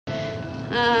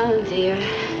Oh, dear.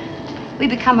 We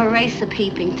become a race of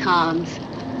peeping Toms.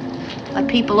 What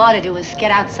people ought to do is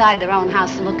get outside their own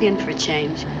house and look in for a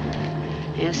change.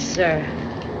 Yes, sir.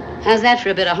 How's that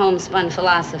for a bit of homespun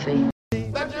philosophy?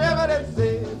 That you ever did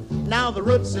see. Now the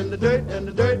roots in the dirt and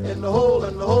the dirt in the hole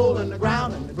and the hole in the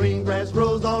ground, and the green grass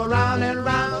grows all around and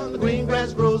around. The green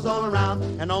grass grows all around,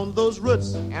 and on those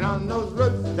roots,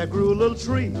 there grew a little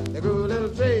tree. There grew a little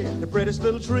tree, the prettiest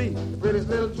little tree, the prettiest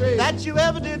little tree that you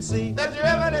ever did see. That you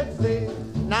ever did see.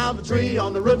 Now the tree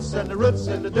on the roots and the roots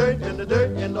in the dirt and the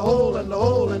dirt in the hole and the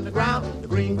hole in the ground. The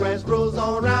green grass grows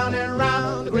all around and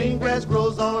around. The green grass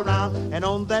grows all around, and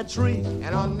on that tree,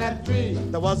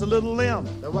 there was a little limb.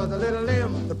 There was a little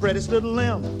limb, the prettiest little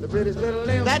limb, the prettiest little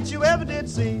limb that you ever did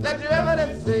see. That you ever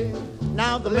did see.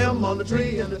 Now the limb on the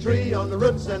tree and the tree on the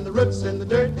roots and the roots in the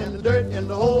dirt and the dirt in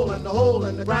the hole and the hole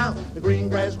in the ground. The green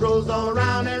grass grows all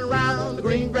around and around. The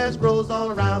green grass grows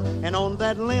all around, and on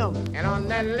that limb,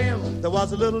 there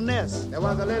was a little nest. There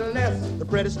was a little nest, the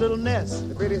prettiest little nest,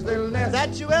 the prettiest little nest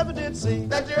that you ever did see.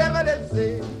 That you ever did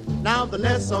see. Now the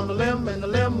nest on the limb and the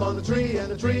limb on the tree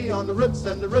and the tree on the roots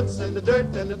and the roots in the dirt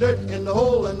and the dirt in the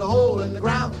hole and the hole in the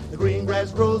ground. The green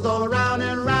grass grows all around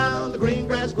and around. The green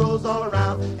grass grows all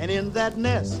around, and in that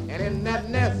nest,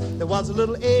 there was a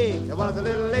little egg. There was a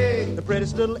little egg, the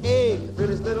prettiest little egg, the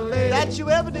prettiest little egg that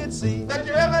you ever did see. That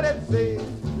you ever did see.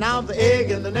 Now the egg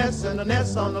in the nest and the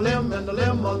nest on the limb and the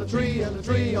limb on the tree and the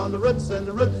tree on the roots and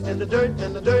the roots in the dirt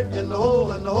and the dirt in the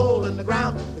hole and the hole in the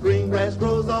ground. The green grass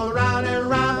grows all around and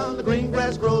around. The green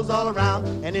grass grows all around,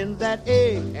 and in that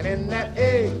egg,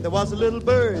 there was a little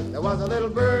bird. There was a little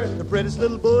bird, the prettiest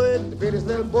little bird, the prettiest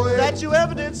little bird that you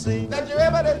ever did see. That you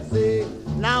ever did see.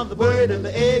 Now the bird and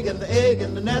the egg and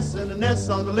the nest and the nest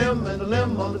on the limb and the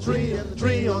limb on the tree and the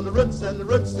tree on the roots and the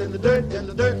roots in the dirt and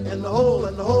the dirt in the hole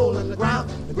and the hole in the ground.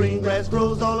 The green grass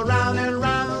grows all around and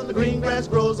around. The green grass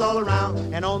grows all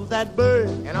around, and on that bird,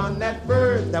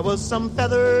 there was some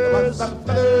feathers.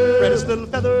 Prettiest little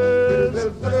feathers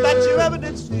that you ever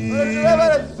did see.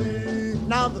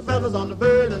 Now the feathers on the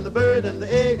bird and the bird and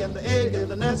the egg and the egg and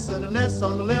the nest on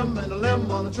the limb and the limb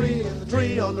on the tree and the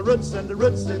tree on the roots and the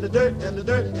roots in the dirt and the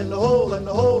dirt in the hole and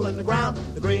the hole in the ground.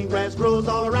 The green grass grows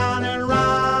all around and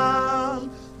around.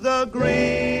 The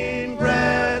green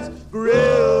grass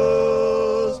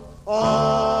grows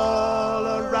all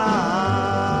around.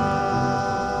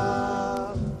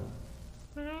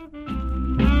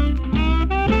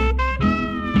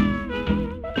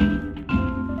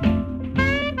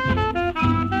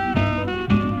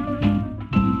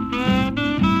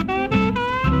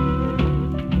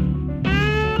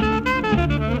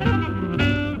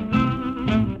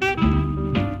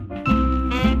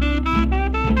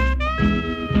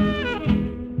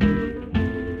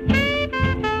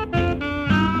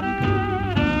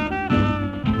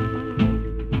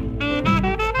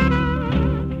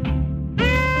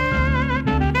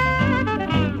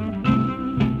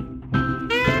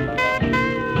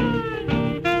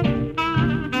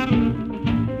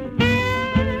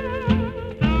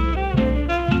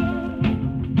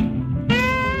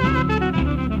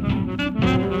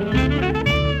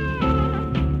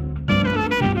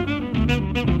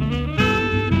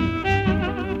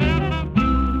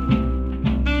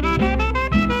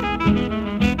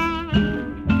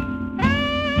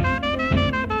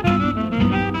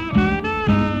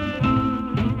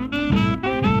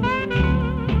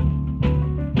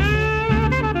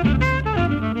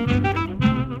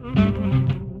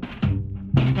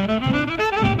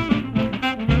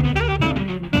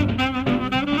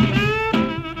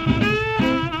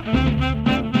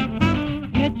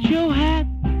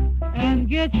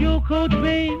 Get your coat,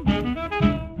 babe.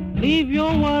 Leave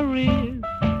your worries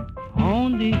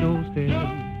on the doorstep.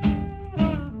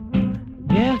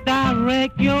 Just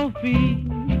direct your feet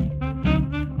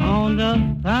on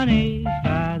the sunny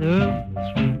side of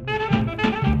the street.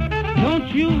 Don't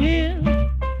you hear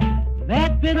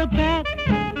that pitter-pat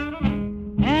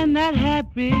and that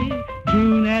happy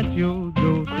tune at your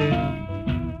doorstep?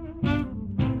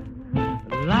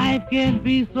 Life can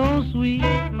be so sweet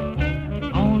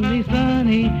on the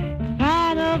sunny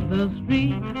side of the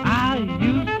street. I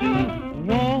used to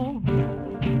walk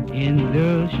in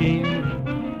the shade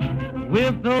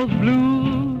with those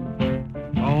blues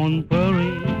on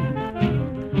parade.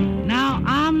 Now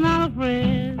I'm not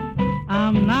afraid,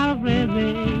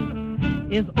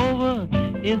 babe. It's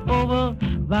over,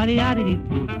 body-yaddy,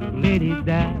 lady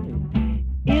died.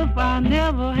 If I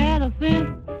never had a cent,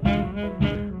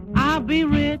 I'd be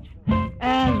rich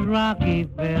as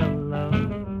Rockefeller.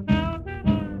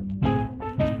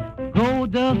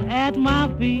 Gold dust at my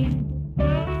feet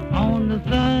on the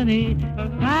sunny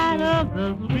side of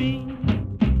the street.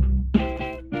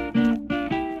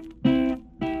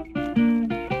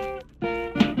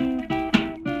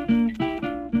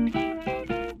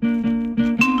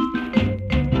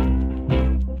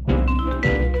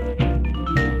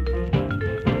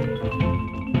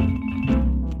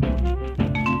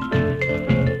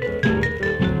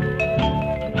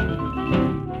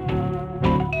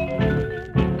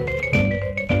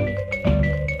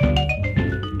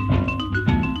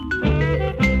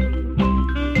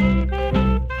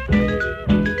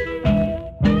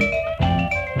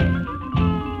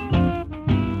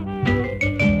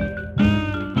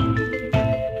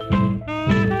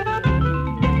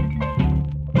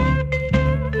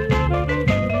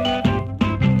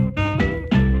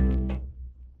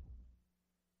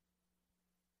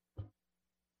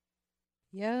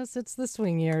 Yes, it's the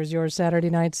Swing Years, your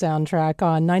Saturday night soundtrack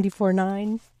on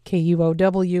 94.9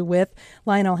 KUOW with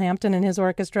Lionel Hampton and his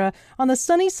orchestra on the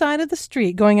sunny side of the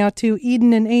street, going out to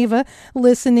Eden and Ava,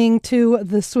 listening to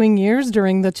the Swing Years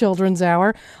during the Children's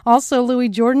Hour. Also, Louis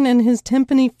Jordan and his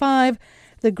Timpani 5,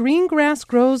 The Green Grass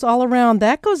Grows All Around.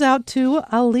 That goes out to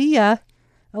Aaliyah.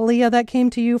 Aaliyah, that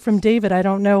came to you from David. I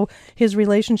don't know his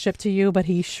relationship to you, but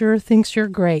he sure thinks you're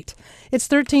great. It's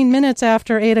 13 minutes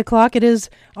after 8 o'clock. It is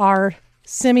our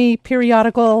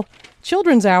semi-periodical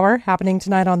Children's Hour happening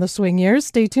tonight on the Swing Years.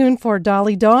 Stay tuned for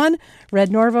Dolly Dawn, Red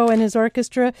Norvo and his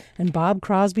orchestra, and Bob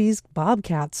Crosby's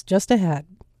Bobcats just ahead.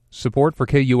 Support for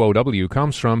KUOW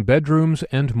comes from Bedrooms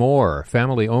and More,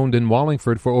 family-owned in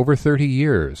Wallingford for over 30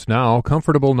 years. Now,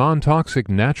 comfortable, non-toxic,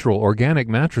 natural, organic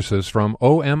mattresses from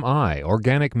OMI,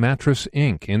 Organic Mattress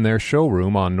Inc., in their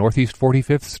showroom on Northeast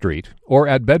 45th Street, or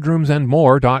at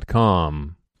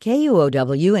bedroomsandmore.com.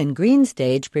 KUOW and Green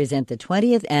Stage present the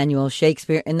 20th Annual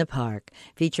Shakespeare in the Park,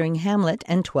 featuring Hamlet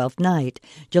and Twelfth Night,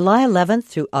 July 11th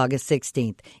through August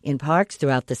 16th, in parks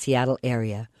throughout the Seattle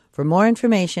area. For more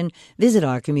information, visit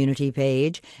our community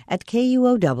page at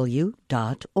KUOW.org.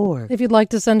 If you'd like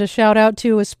to send a shout-out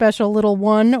to a special little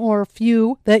one or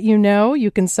few that you know,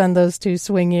 you can send those to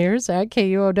Swing Years at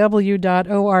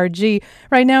KUOW.org.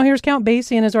 Right now, here's Count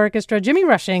Basie and his orchestra. Jimmy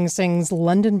Rushing sings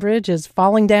London Bridge is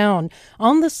Falling Down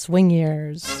on the Swing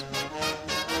Years.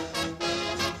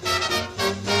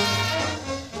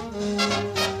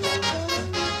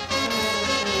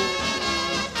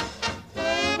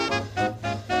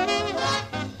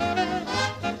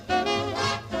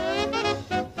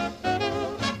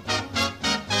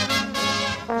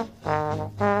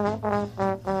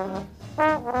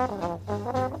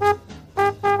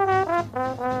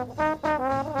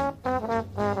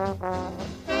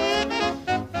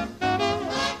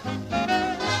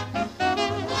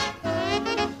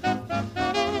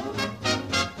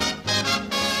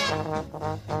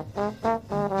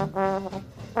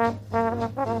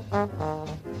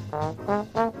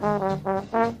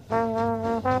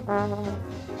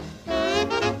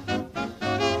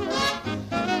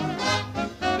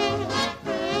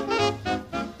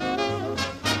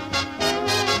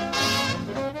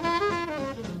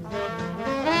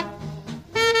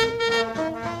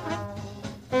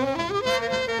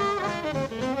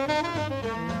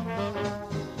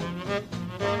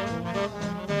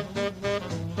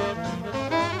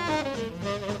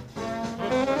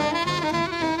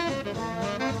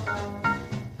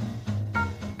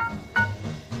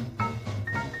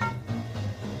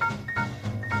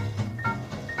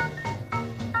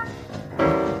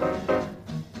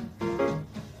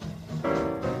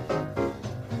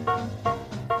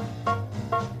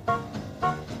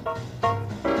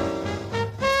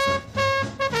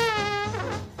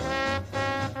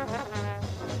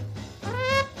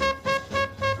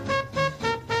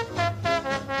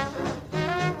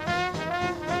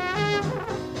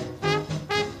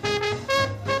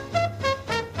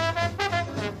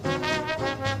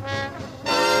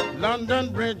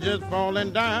 London Bridge is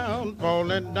falling down,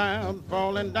 falling down,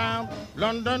 falling down.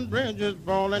 London Bridge is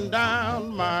falling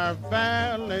down, my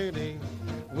fair lady.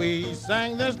 We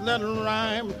sang this little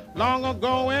rhyme long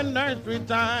ago in nursery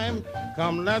time.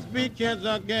 Come, let's be kids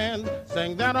again,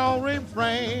 sing that old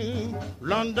refrain.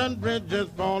 London Bridge is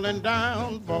falling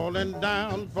down, falling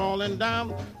down, falling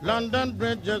down. London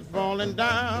Bridge is falling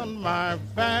down, my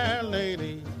fair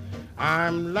lady.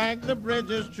 I'm like the bridge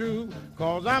is true,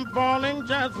 'cause I'm falling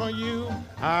just for you.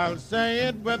 I'll say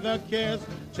it with a kiss,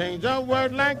 change a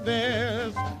word like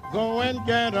this. Go and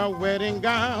get a wedding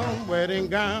gown, wedding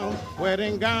gown,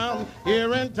 wedding gown.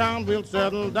 Here in town we'll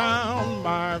settle down,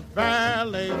 my fair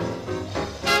lady.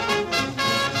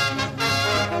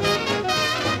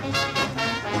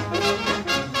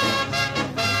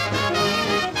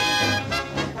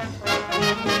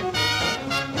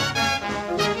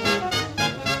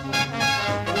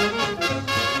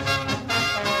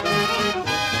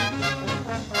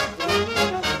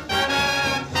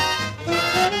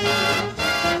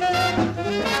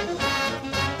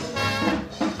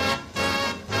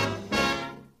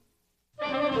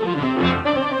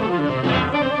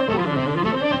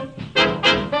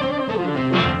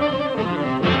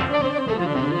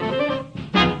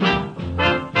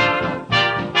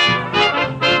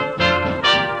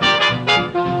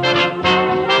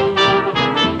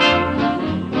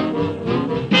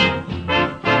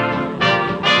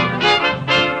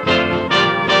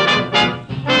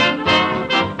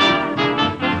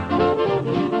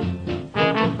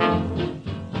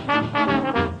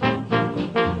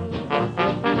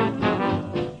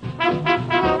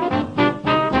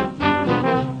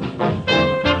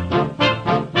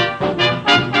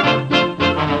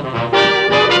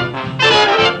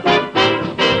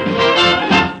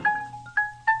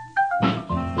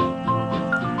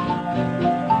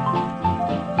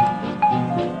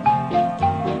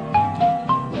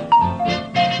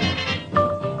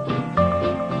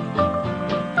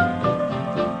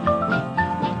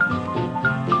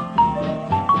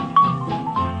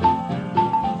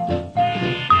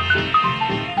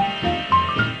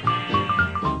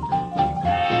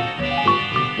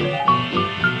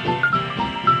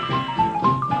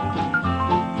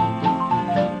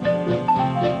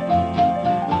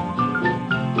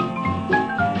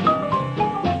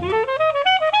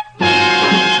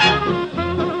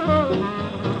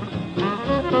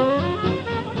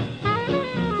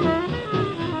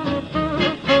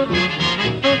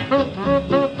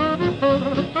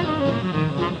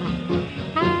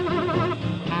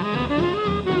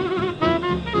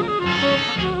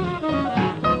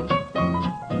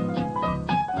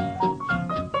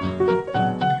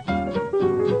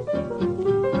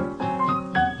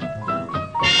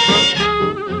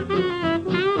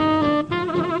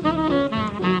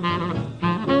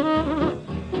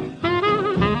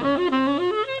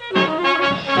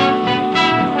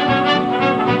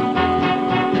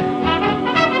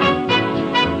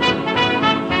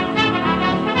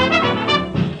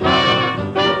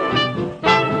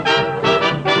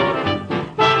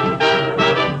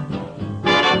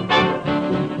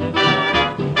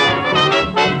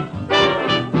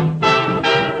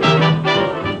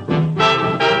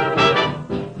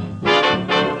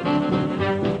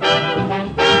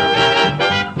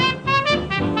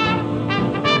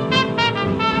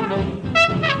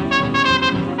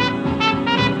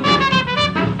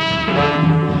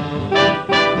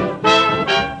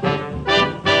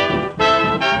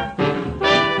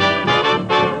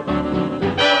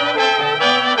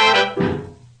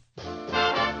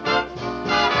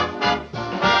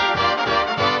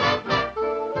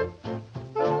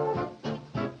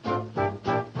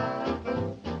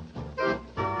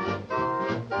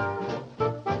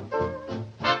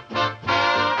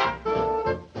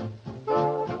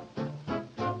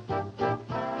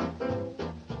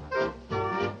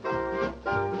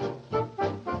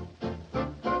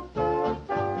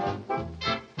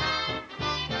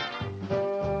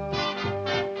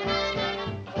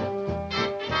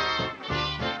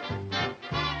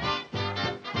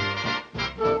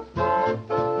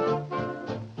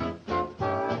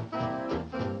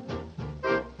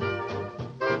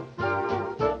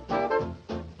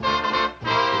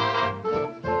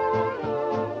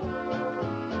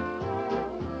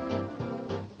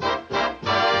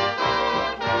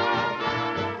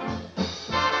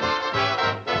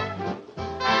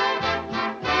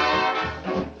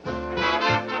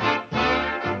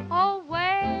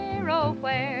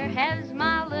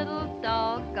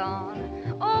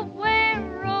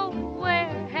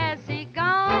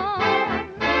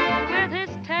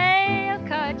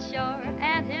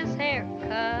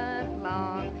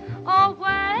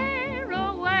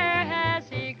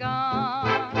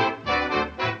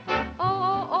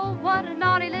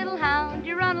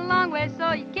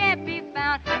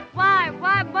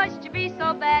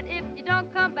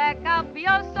 I'll be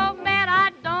oh so mad. I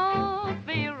don't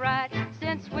feel right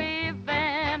since we've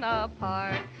been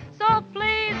apart. So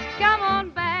please come on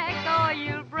back or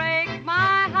you'll break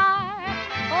my heart.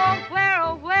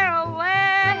 Oh, where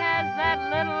has that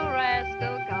little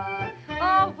rascal gone?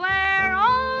 Oh,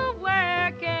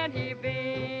 where can he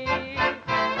be?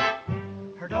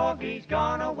 Her doggy's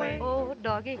gone away. Oh,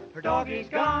 doggy. Her doggy's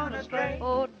gone astray.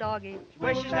 Oh, doggy. She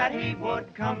wishes that he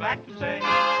would come back to say,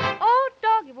 Oh,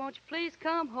 doggy, won't you please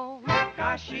come home?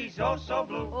 gosh, she's oh so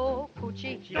blue. Oh,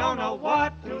 Poochie. She don't know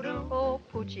what to do. Oh,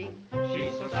 Poochie.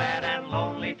 She's so sad and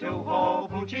lonely too. Oh,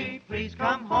 Poochie, please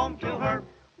come home to her.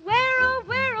 Where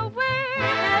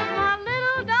has my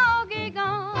little doggy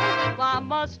gone? Why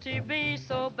must he be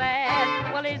so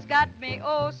bad? Well, he's got me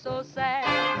oh so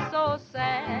sad, so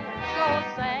sad, so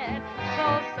sad,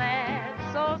 so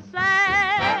sad, so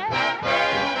sad.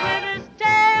 With his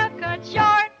tail cut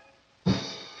short,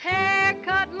 hair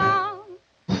cut long.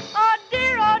 Oh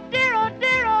dear, oh dear, oh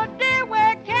dear, oh dear,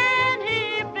 where can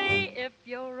he be? If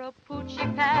you're a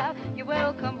Poochie pal, you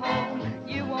will come home.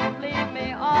 You won't leave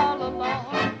me all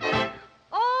alone.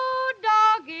 Oh,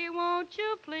 doggy, won't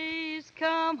you please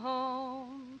come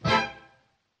home?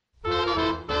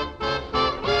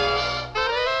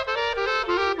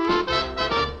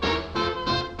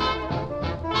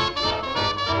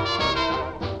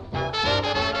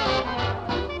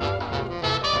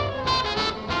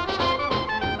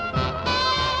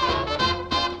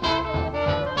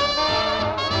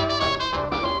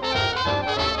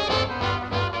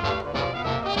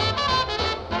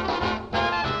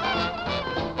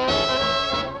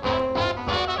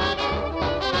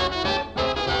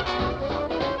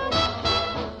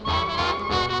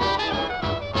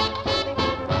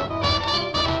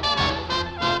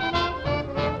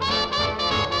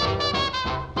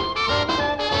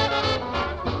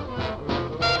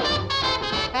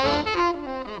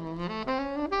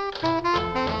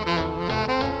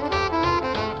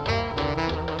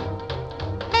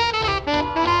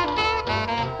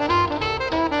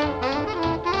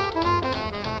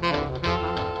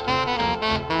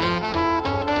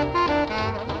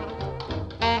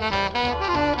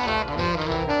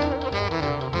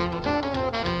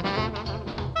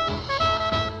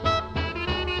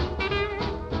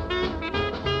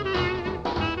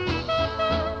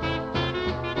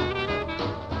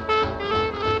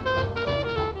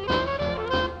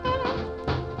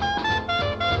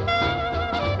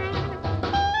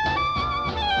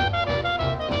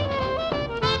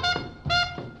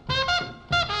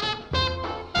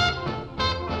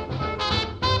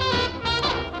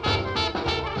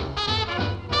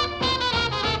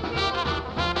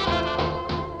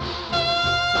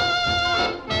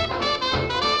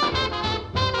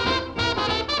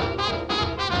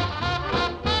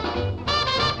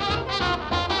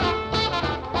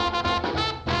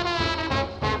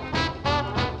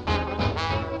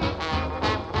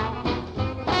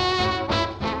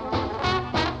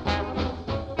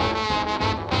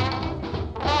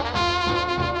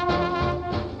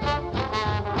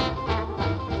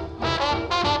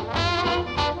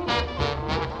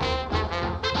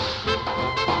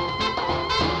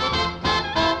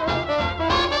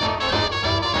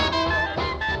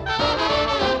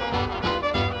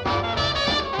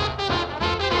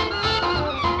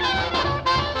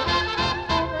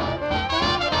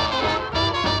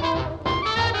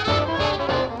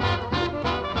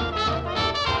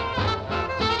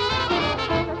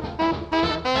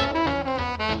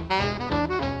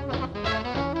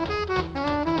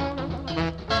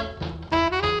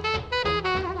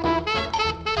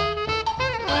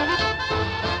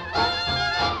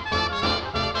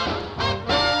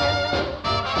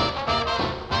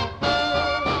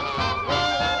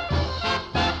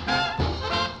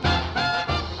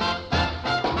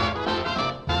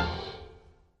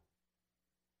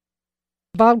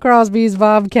 Bob Crosby's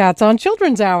Bobcats on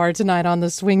Children's Hour tonight on the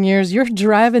Swing Years. You're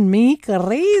driving me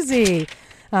crazy.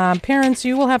 Parents,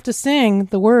 you will have to sing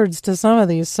the words to some of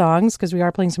these songs because we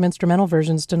are playing some instrumental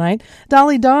versions tonight.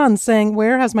 Dolly Dawn sang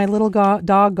Where Has My Little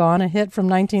Dog Gone, a hit from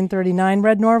 1939.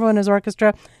 Red Norvo and his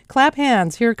orchestra, Clap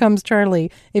Hands, Here Comes Charlie.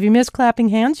 If you miss clapping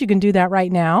hands, you can do that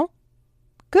right now.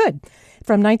 Good.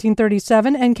 From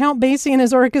 1937, and Count Basie and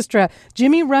his orchestra,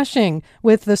 Jimmy Rushing,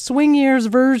 with the Swing Years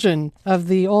version of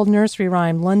the old nursery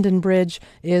rhyme, London Bridge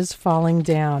is Falling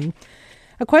Down.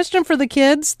 A question for the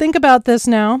kids. Think about this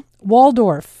now.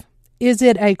 Waldorf. Is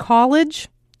it a college,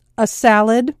 a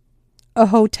salad, a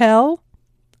hotel,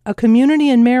 a community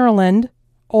in Maryland,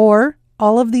 or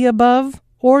all of the above,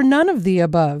 or none of the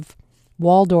above?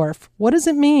 Waldorf. What does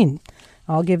it mean?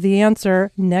 I'll give the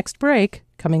answer next break,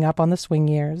 coming up on the Swing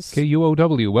Years.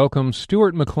 KUOW welcomes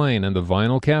Stuart McLean and the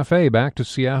Vinyl Cafe back to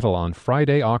Seattle on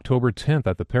Friday, October 10th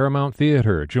at the Paramount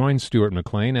Theater. Join Stuart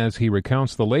McLean as he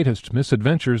recounts the latest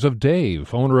misadventures of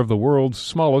Dave, owner of the world's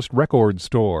smallest record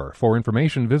store. For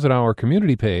information, visit our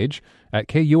community page at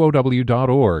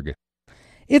KUOW.org.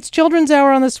 It's Children's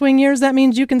Hour on the Swing Years. That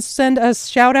means you can send a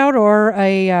shout-out or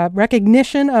a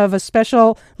recognition of a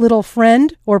special little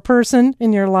friend or person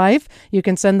in your life. You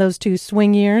can send those to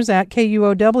swingyears at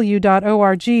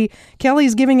KUOW.org.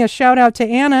 Kelly's giving a shout-out to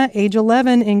Anna, age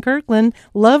 11, in Kirkland.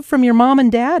 Love from your mom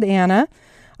and dad, Anna.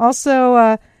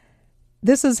 Also,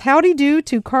 this is howdy do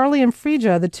to Carly and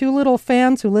Frija, the two little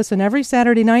fans who listen every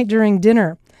Saturday night during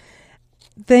dinner.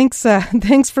 Thanks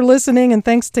for listening, and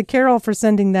thanks to Carol for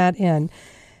sending that in.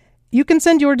 You can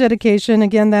send your dedication.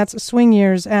 Again, that's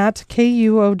swingyears at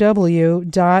KUOW.org.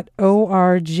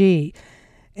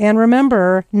 And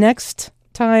remember, next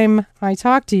time I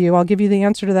talk to you, I'll give you the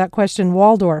answer to that question.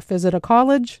 Waldorf, is it a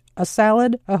college, a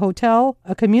salad, a hotel,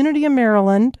 a community in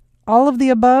Maryland, all of the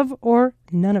above, or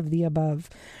none of the above?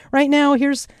 Right now,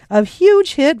 here's a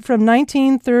huge hit from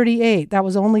 1938. That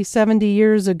was only 70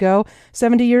 years ago.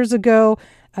 70 years ago,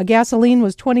 gasoline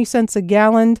was 20 cents a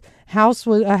gallon.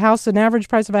 An average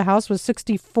price of a house was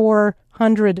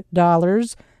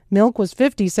 $6,400. Milk was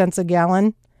 50 cents a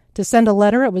gallon. To send a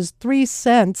letter, it was 3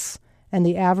 cents, and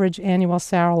the average annual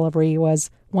salary was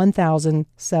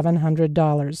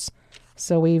 $1,700.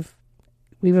 So we've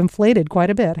inflated quite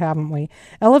a bit, haven't we?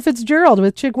 Ella Fitzgerald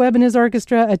with Chick Webb and his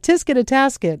orchestra, A Tisket, a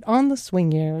Tasket on the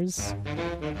Swing Years.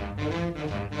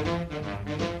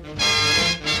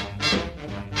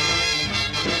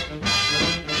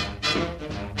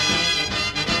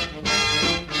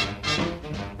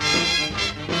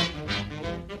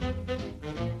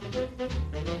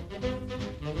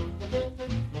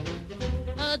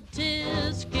 A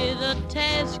tisket, a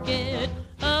tasket,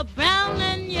 a brown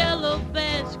and yellow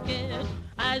basket.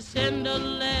 I send a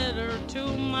letter to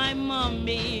my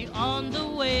mommy. On the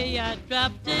way I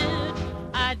dropped it.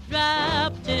 I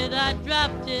dropped it, I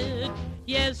dropped it.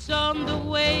 Yes, on the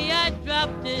way I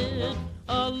dropped it.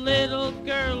 A little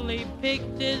girlie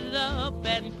picked it up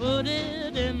and put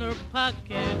it in her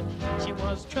pocket. She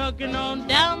was trucking on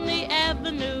down the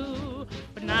avenue,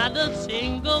 but not a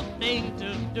single thing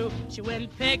to do. She went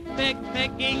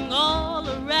pecking all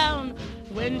around.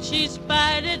 When she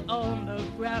spied it on the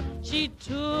ground, she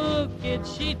took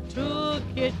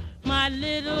it, my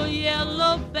little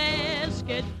yellow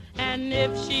basket. And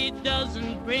if she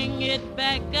doesn't bring it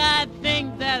back, I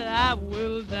think that I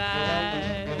will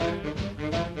die.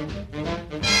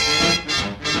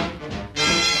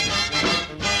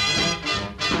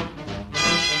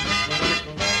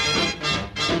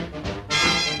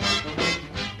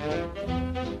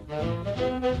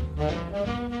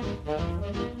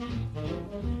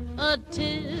 A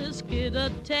tisket, a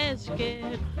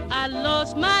tasket, I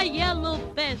lost my yellow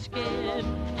basket.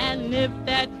 And if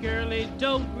that girlie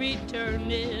don't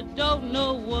return it, don't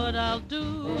know what I'll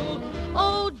do.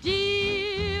 Oh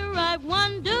dear, I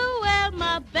wonder where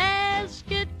my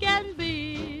basket can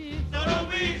be.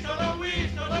 Solo-wee, solo-wee,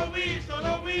 solo-wee,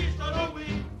 solo-wee,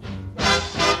 solo-wee.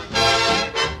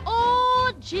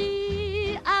 Oh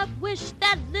gee, I wish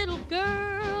that little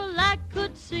girl I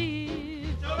could see.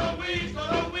 Solo-wee,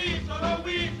 solo-wee,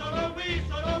 solo-wee, solo-wee,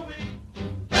 solo-wee.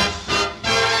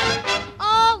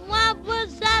 Oh, why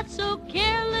was I so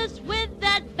careless with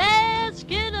that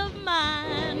basket of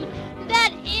mine?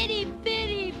 That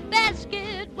itty-bitty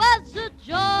basket was the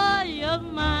joy of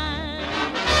mine.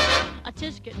 A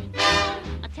tisket,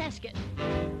 a tasket,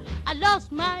 I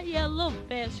lost my yellow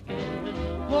basket.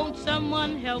 Won't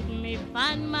someone help me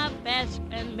find my basket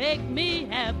and make me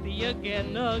happy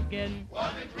again? Was it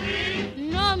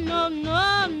green? No, no,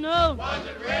 no, no. Was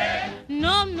it red?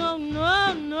 No, no,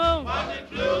 no, no. Was it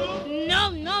blue?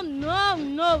 No, no, no,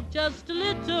 no. Just a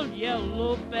little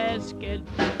yellow basket.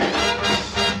 A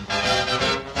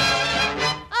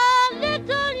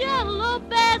little yellow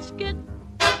basket.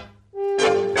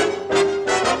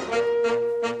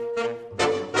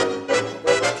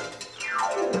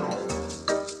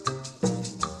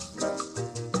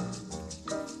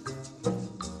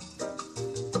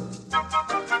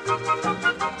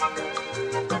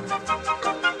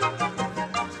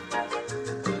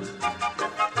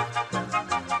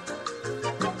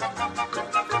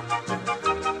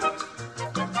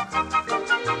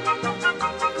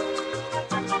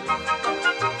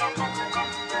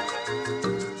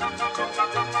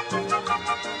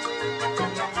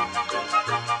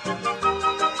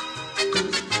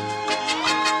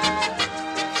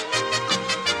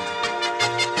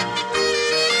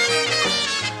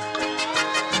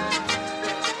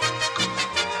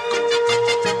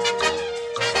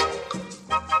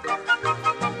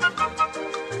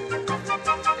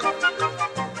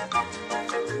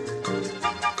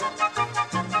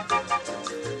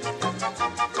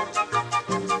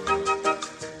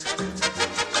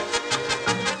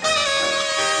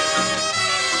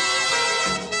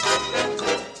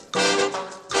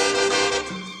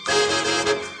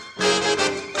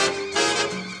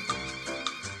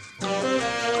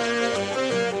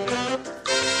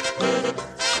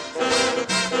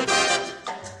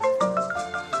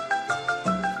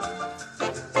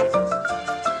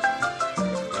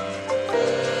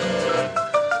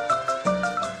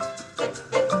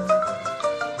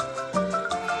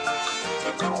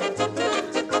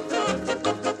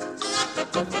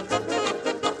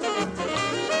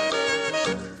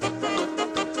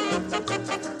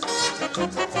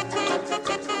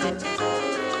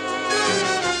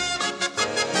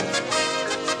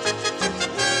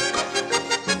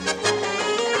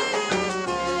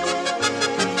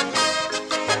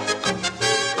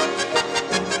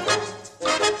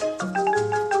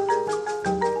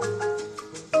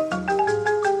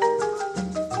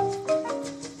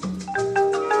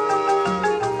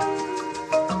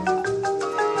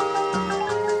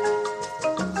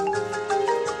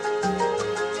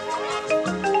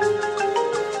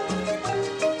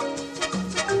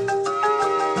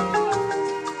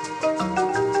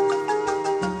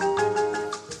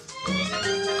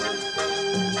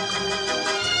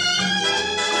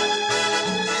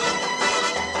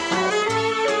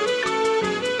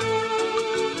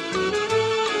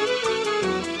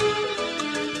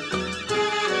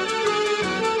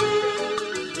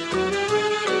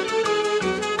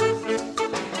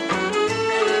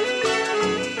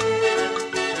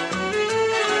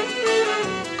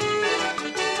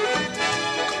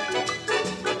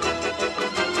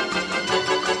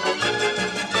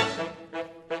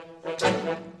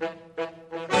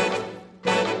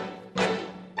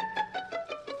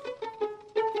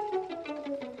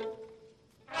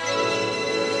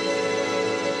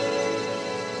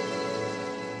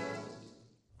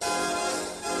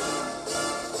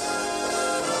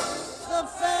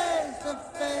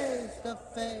 the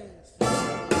face.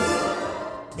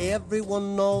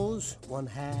 Everyone knows one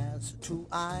has two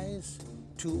eyes.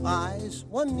 Two eyes,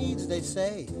 one needs, they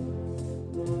say.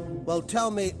 Well, tell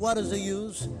me, what is the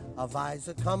use of eyes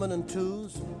that coming in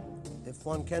twos if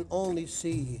one can only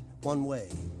see one way?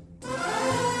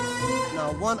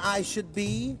 Now, one eye should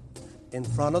be in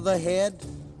front of the head,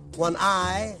 one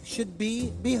eye should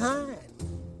be behind.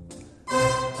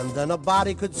 And then a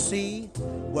body could see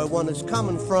where one is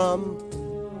coming from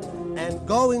and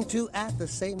going to at the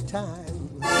same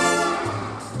time.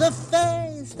 The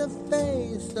face, the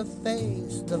face, the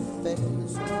face, the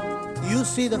face. You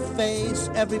see the face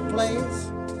every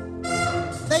place.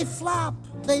 They flop,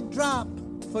 they drop,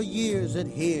 for years it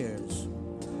hears.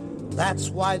 That's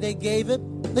why they gave it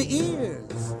the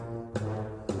ears.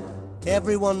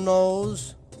 Everyone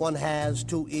knows one has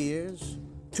two ears.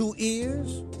 Two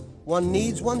ears, one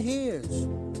needs, one hears.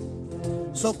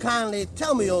 So kindly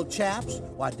tell me, old chaps,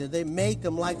 why did they make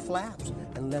them like flaps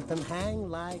and let them hang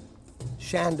like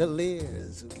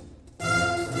chandeliers?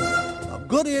 A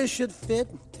good ear should fit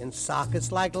in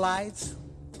sockets like lights,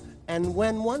 and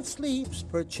when one sleeps,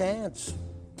 perchance,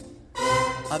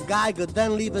 a guy could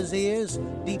then leave his ears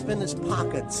deep in his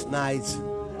pockets nights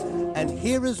and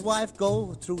hear his wife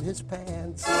go through his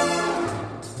pants.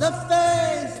 The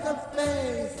face, the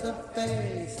face, the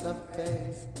face, the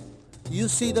face. You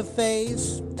see the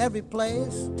face every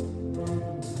place.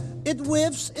 It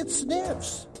whiffs, it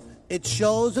sniffs, it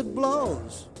shows, it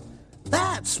blows.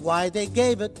 That's why they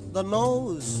gave it the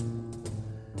nose.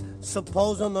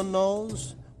 Supposing the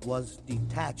nose was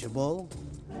detachable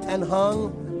and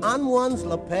hung on one's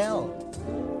lapel,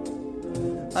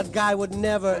 a guy would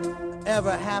never,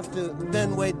 ever have to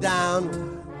bend way down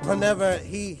whenever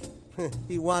he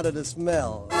wanted to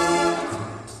smell.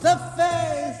 The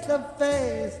face, the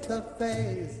face, the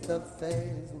face, the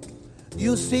face.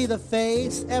 You see the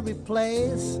face every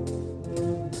place.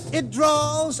 It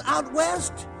draws out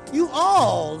west, you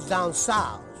all's down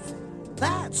south.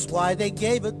 That's why they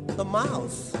gave it the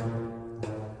mouse.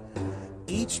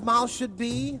 Each mouse should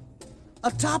be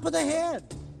atop of the head.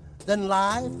 Then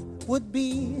life would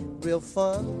be real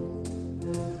fun.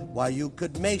 Why, you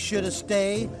could make sure to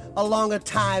stay a longer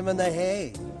time in the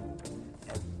hay.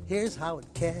 And here's how it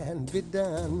can be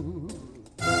done.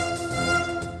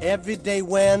 Every day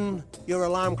when your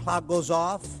alarm clock goes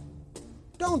off,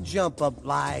 don't jump up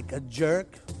like a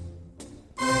jerk.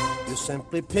 You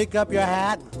simply pick up your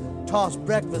hat, toss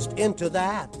breakfast into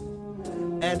that,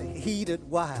 and eat it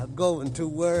while going to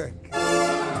work.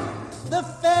 The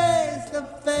face, the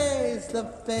face, the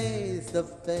face, the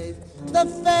face, the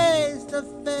face, the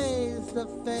face, the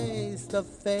face, the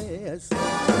face,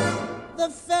 the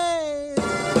face,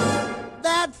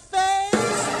 that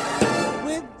face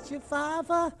with your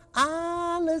father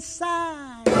on the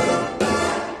side.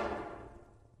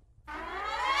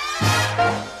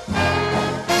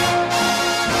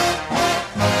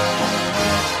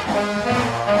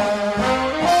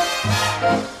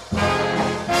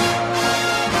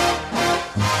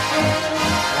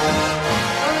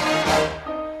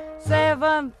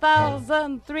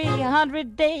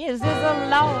 7,300 days is a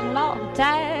long, long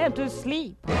time to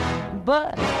sleep.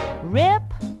 But Rip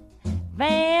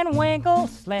Van Winkle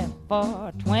slept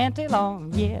for 20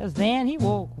 long years. Then he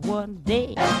woke one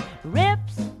day.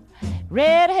 Rip's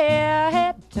red hair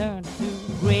had turned to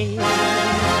gray.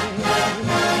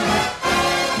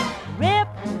 Rip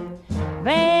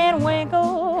Van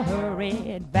Winkle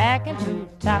hurried back into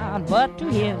town, but to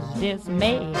his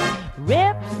dismay,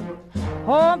 Rip's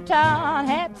hometown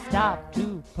had stopped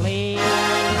to play.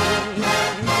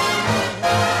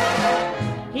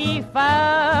 He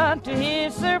found to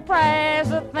his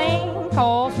surprise a thing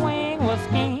called swing was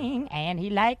king, and he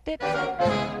liked it.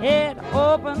 It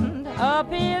opened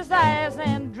up his eyes,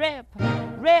 and Rip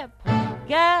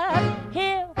got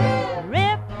hip.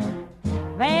 Rip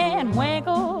Van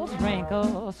Winkle's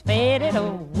wrinkles faded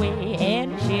away,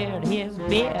 and he shared his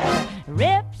beer.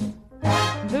 Rip's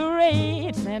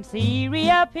great since he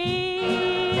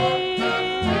reappeared.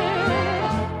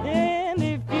 And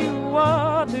if you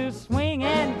want to swing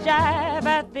and jive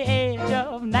at the age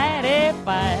of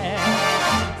 95,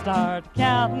 start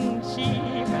counting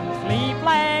sheep and sleep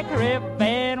like Rip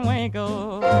Van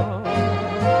Winkle.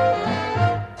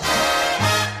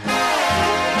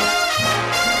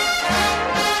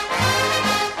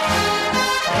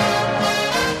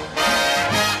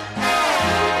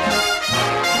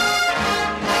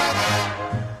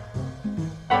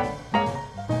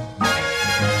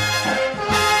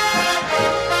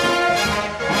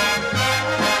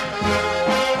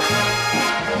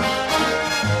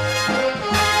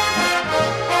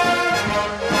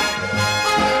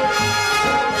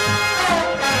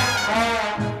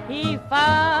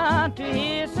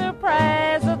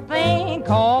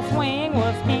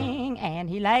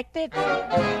 liked it.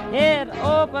 It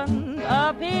opened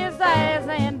up his eyes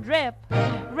and drip,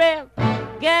 rip,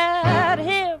 got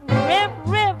hip, rip,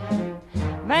 rip.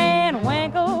 Van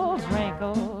Winkle's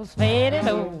wrinkles faded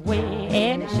away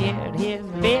and he shared his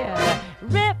beer.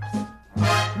 Rips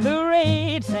the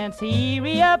rage since he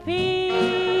reappeared.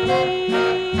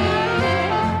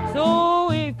 So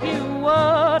if you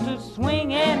were to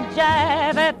swing and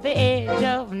jive at the age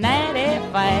of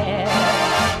 95,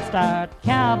 start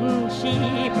counting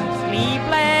sheep and sleep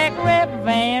like Rip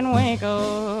Van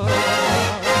Winkle.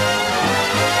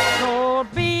 So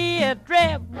be a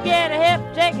drip, get a hip,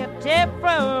 take a tip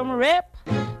from Rip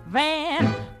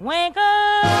Van Winkle.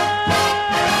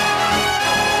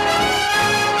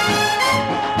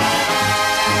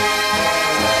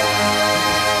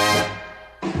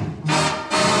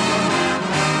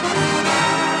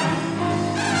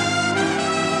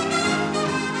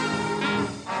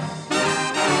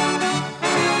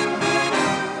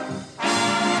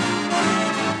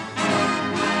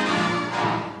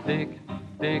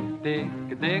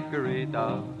 Dickory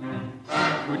dog,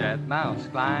 who that mouse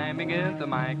climbing into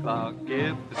my clock?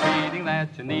 If it's reading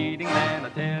that you're needing, then I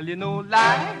tell you no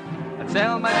lie. I'd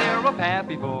sell my dear old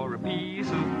pappy for a piece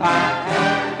of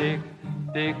pie.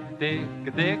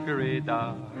 Dickory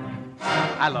dog,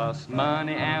 I lost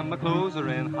money and my clothes are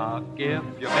in hock. If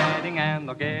you're betting and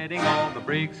not getting all the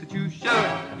breaks that you should,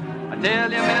 I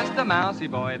tell you, Mr. Mousy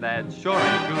Boy, that sure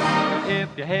ain't good. If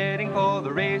you're heading for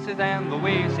the races and the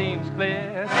way seems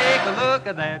clear, take a look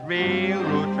at that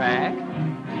railroad track.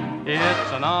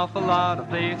 It's an awful lot of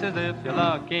places if your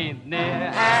luck ain't near,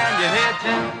 and you're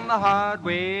hitching the hard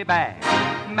way back.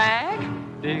 Mac,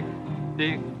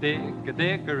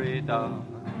 dickory dog,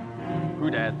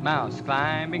 who that mouse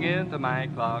climbing into my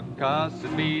clock? 'Cause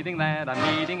it's meeting that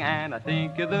I'm needing, and I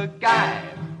think you're the guy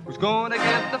who's gonna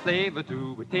get the flavor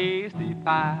to a tasty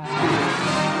pie.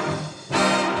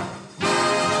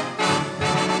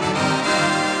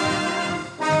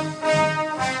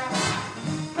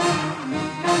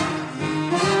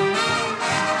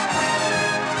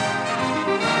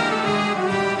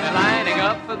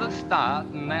 For the start,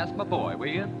 and that's my boy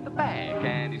way at the back,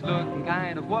 and he's looking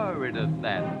kind of worried at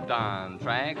that darn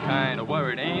track. Kind of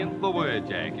worried ain't the word,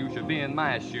 Jack. You should be in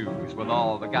my shoes with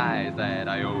all the guys that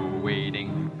I owe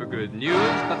waiting for good news,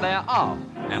 but they're off,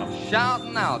 and I'm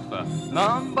shouting out for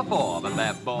number 4, but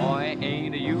that boy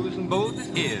ain't a-using both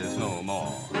his ears no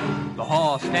more. The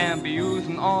horse can be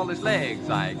using all his legs,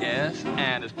 I guess,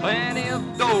 and there's plenty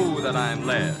of dough that I'm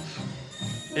less.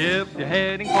 If you're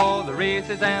heading for the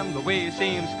races and the way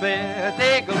seems clear,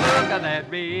 take a look at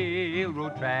that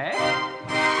railroad track.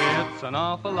 It's an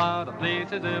awful lot of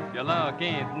places if your luck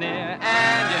ain't near,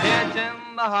 and you're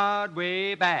hitching the hard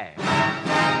way back.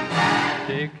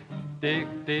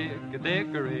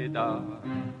 Dickory dog,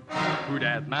 who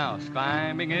that mouse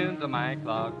climbing into my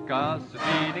clock? 'Cause it's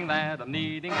reading that I'm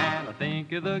needing, and I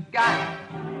think you're the guy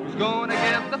who's gonna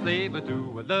give the flavor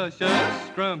to a luscious,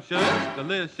 scrumptious,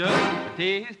 delicious,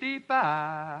 tasty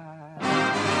pie.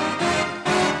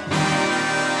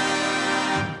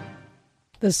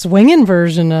 The swinging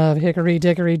version of Hickory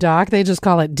Dickory Dock. They just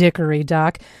call it Dickory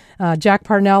Dock. Jack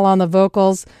Parnell on the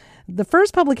vocals. The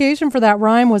first publication for that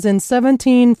rhyme was in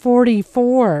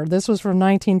 1744. This was from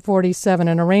 1947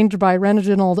 and arranged by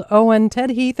Reginald Owen.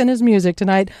 Ted Heath and his music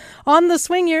tonight. On the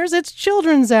Swing Years, it's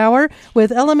Children's Hour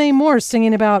with Ella Mae Morse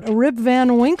singing about Rip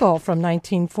Van Winkle from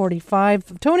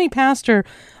 1945. Tony Pastor,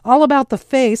 All About the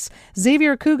Face.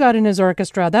 Xavier Cugat in his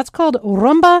orchestra. That's called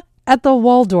Rumba at the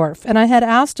Waldorf. And I had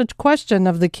asked a question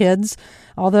of the kids,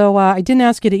 although I didn't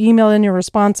ask you to email in your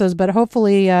responses, but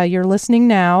hopefully you're listening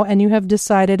now and you have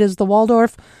decided, is the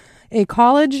Waldorf a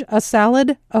college, a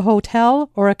salad, a hotel,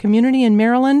 or a community in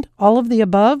Maryland? All of the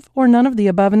above or none of the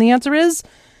above? And the answer is,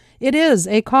 it is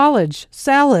a college,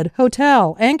 salad,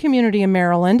 hotel, and community in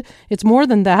Maryland. It's more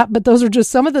than that, but those are just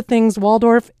some of the things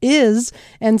Waldorf is.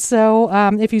 And so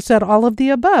if you said all of the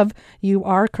above, you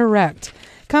are correct.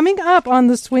 Coming up on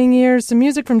the Swing Years, some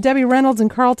music from Debbie Reynolds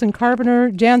and Carlton Carpenter,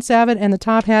 Jan Savitt and the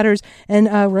Top Hatters, and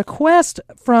a request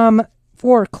for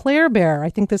Claire Bear. I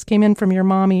think this came in from your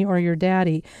mommy or your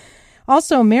daddy.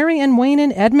 Also, Mary and Wayne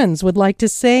and Edmonds would like to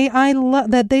say, let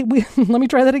me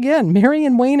try that again. Mary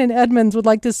and Wayne and Edmonds would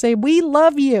like to say, we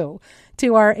love you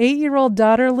to our 8-year-old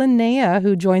daughter, Linnea,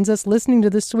 who joins us listening to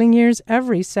the Swing Years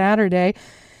every Saturday.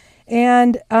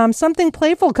 And something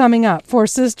playful coming up for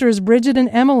sisters Bridget and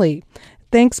Emily.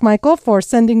 Thanks, Michael, for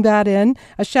sending that in.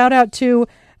 A shout out to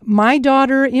my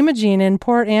daughter, Imogene, in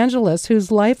Port Angeles,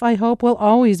 whose life I hope will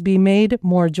always be made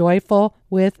more joyful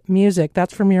with music.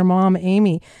 That's from your mom,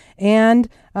 Amy. And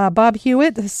Bob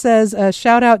Hewitt says a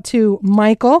shout out to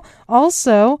Michael.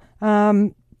 Also,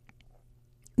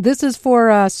 This is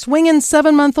for swinging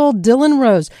 7-month-old Dylan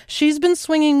Rose. She's been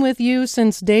swinging with you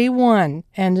since day one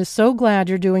and is so glad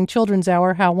you're doing Children's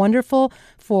Hour. How wonderful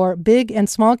for big and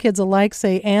small kids alike,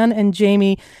 say Anne and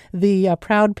Jamie, the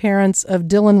proud parents of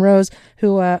Dylan Rose,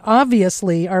 who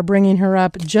obviously are bringing her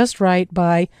up just right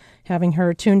by having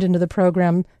her tuned into the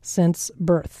program since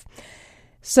birth.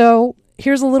 So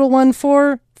here's a little one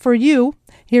for you.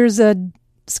 Here's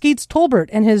Skeets Tolbert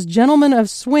and his Gentlemen of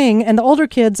Swing. And the older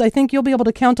kids, I think you'll be able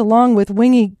to count along with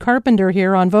Wingy Carpenter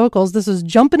here on vocals. This is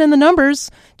Jumpin' in the Numbers,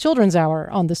 Children's Hour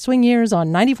on the Swing Years on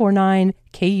 94.9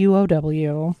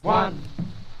 KUOW. 1,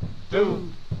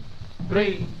 2,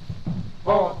 3,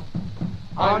 4.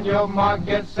 On your mark,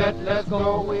 get set, let's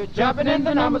go. We're jumping in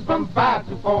the numbers from 5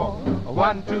 to 4.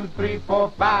 1, 2, 3,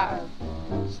 4, 5.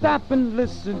 Stop and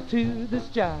listen to this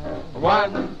jive.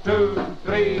 1, 2,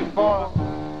 3, 4.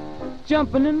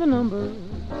 Jumping in the numbers.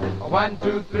 1,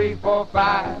 2, 3, 4,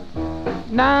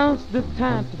 5. Now's the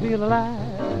time to feel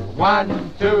alive.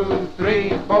 1, 2, 3,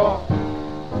 4.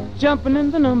 Jumping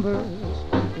in the numbers.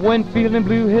 When feeling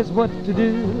blue, here's what to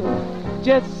do.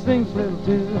 Just sing a little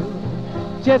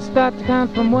tune. Just start to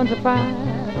count from 1 to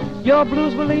 5. Your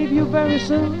blues will leave you very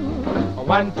soon.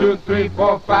 1, 2, 3,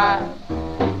 4,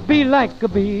 5. Be like a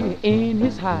bee in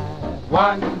his hive.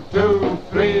 1, 2,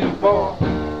 3, 4.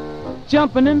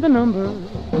 Jumping in the numbers.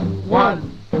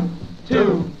 1,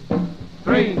 2,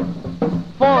 3,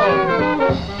 4.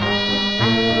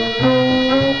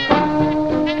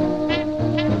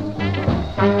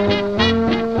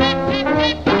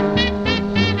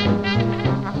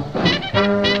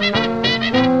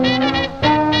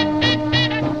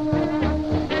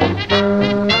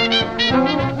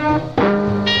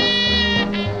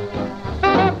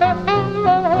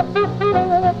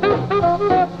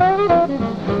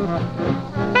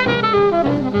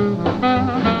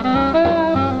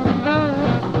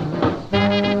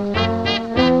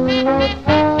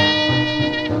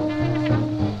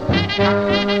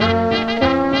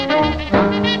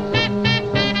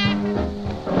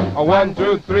 One,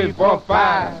 2, 3, 4,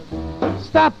 5.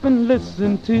 Stop and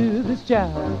listen to this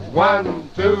jive. 1,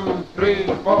 2, 3,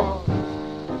 4.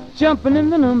 Jumping in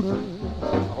the numbers.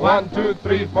 1, 2,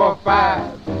 3, 4,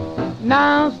 5.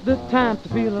 Now's the time to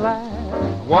feel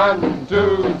alive. 1,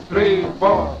 2, 3,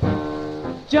 4.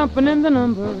 Jumping in the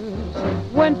numbers.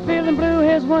 When feeling blue,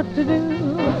 here's what to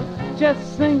do.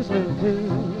 Just sing this little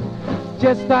tune.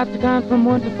 Just start to count from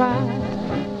 1 to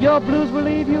 5. Your blues will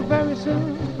leave you very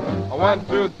soon. 1,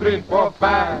 2, 3, 4,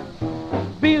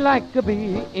 5. Be like a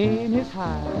bee in his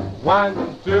hive.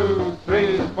 1, 2,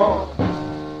 3, 4.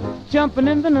 Jumping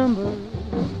in the numbers.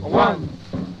 1,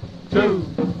 2,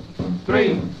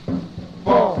 3,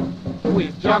 4.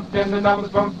 We've jumped in the numbers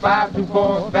from 5 to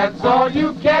 4. That's all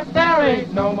you get, there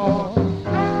ain't no more.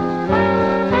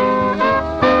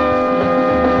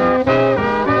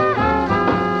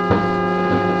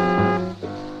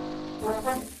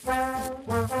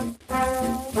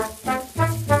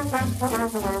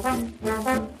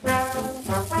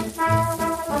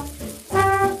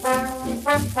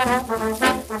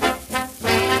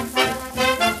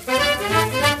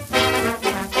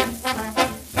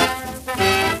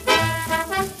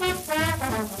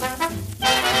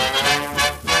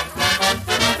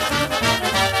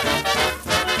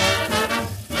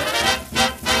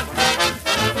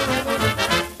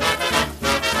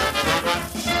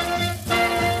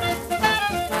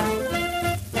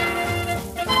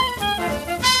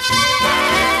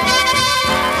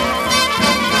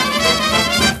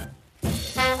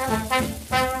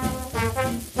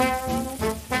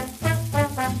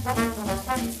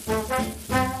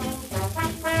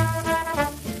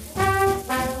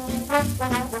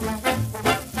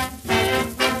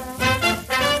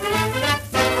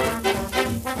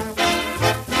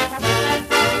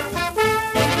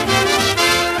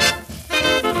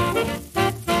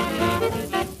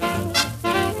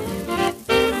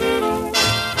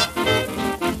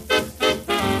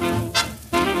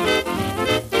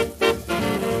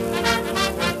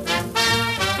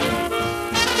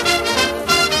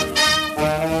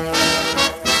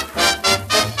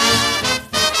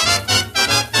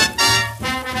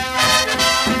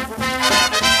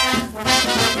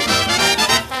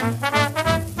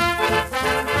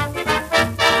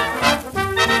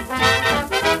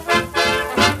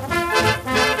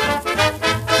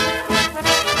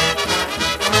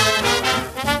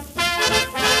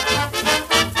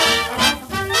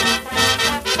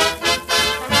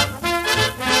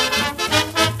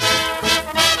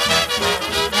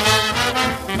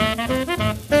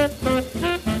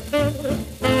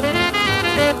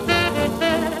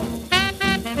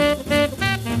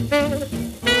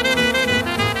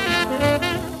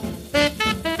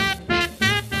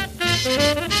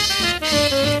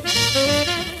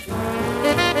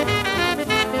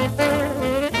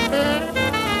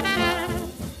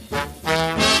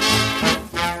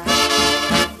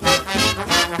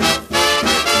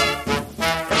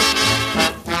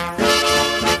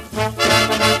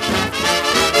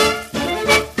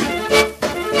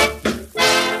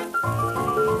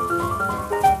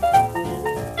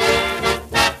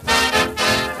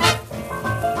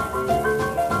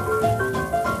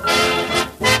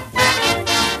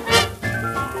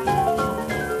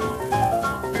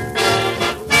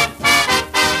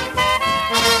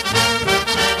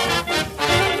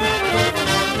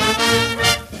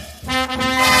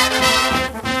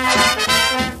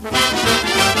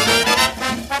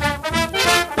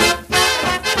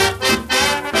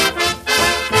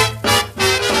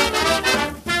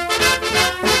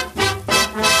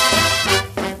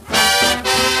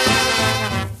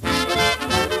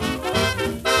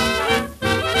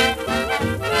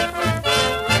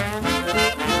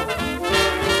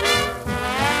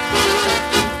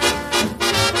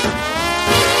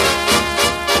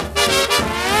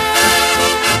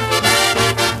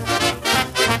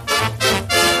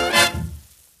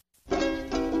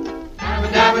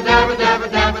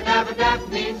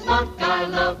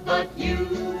 love but you.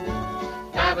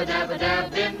 Dabba dabba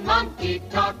dab in monkey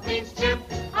talk means chimp,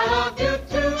 I love you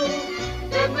too.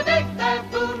 Then the big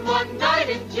baboon one night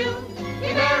in June,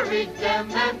 he married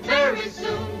them and very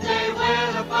soon they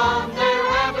went upon their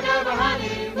dabba dabba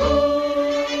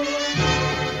honeymoon.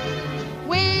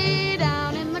 Way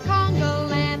down in the Congo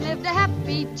land lived a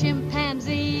happy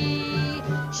chimpanzee.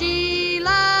 She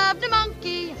loved a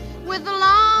monkey with a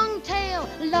long tail.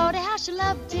 Lordy, how she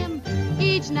loved him.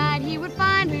 Each night he would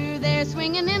find her there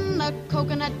swinging in a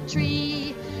coconut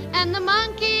tree. And the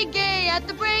monkey, gay at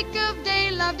the break of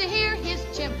day, loved to hear his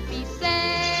chimpy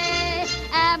say,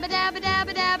 abba dabba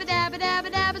dabba dabba dabba dabba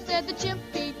dabba, said the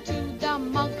chimpy to the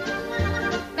monk.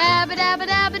 Dabba dabba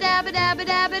dabba dabba dabba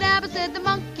dabba dabba, said the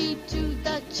monkey to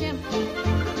the chimp.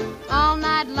 All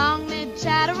night long they'd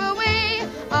chatter away,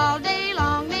 all day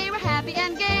long they were happy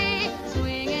and gay,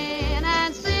 swinging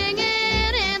and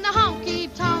singing in the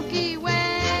honky-tonky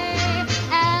way.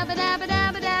 Abba dabba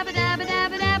dabba dabba dabba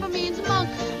dabba dabba means monk,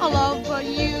 I love but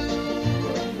you.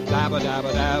 Dabba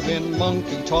dabba dab in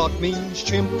monkey talk means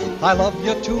chimp, I love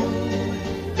you too.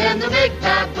 Then the big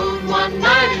baboon one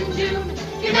night in June,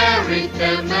 he married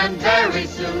them and very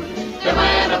soon they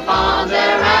went upon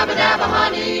their abba dabba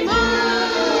honeymoon.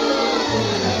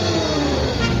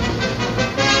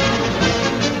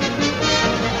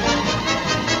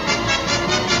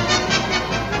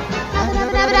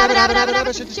 Abba dabba dabba dabba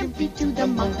dabba, said the chimpy to the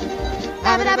monkey.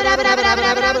 Abba dabba dabba dabba dabba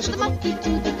dabba dabba, said the monkey to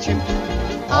the chimp.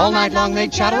 All night long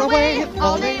they'd chatter away,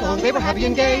 all day long they were happy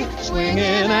and gay, swinging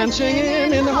and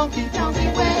singing in the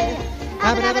honky-tonky way.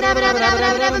 Abba dabba dabba dabba dabba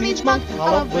dabba dabba means monk, I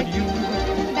love with you.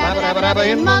 Dabba dabba dabba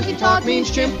in monkey talk means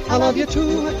chimp, I love you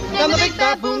too. Then the big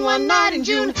baboon one night in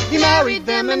June, he married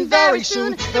them and very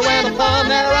soon they went upon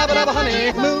their abba dabba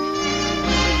honeymoon.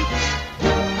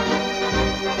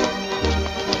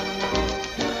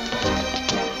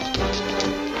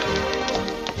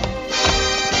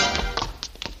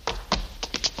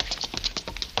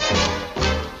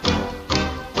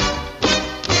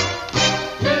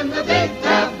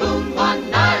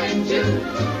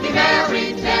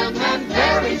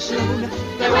 Soon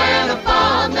they went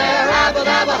upon their abba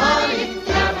dabba honey,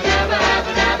 dabba dabba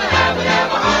dabba dabba dabba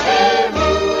dabba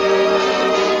honeymoon,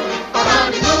 a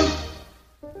honeymoon.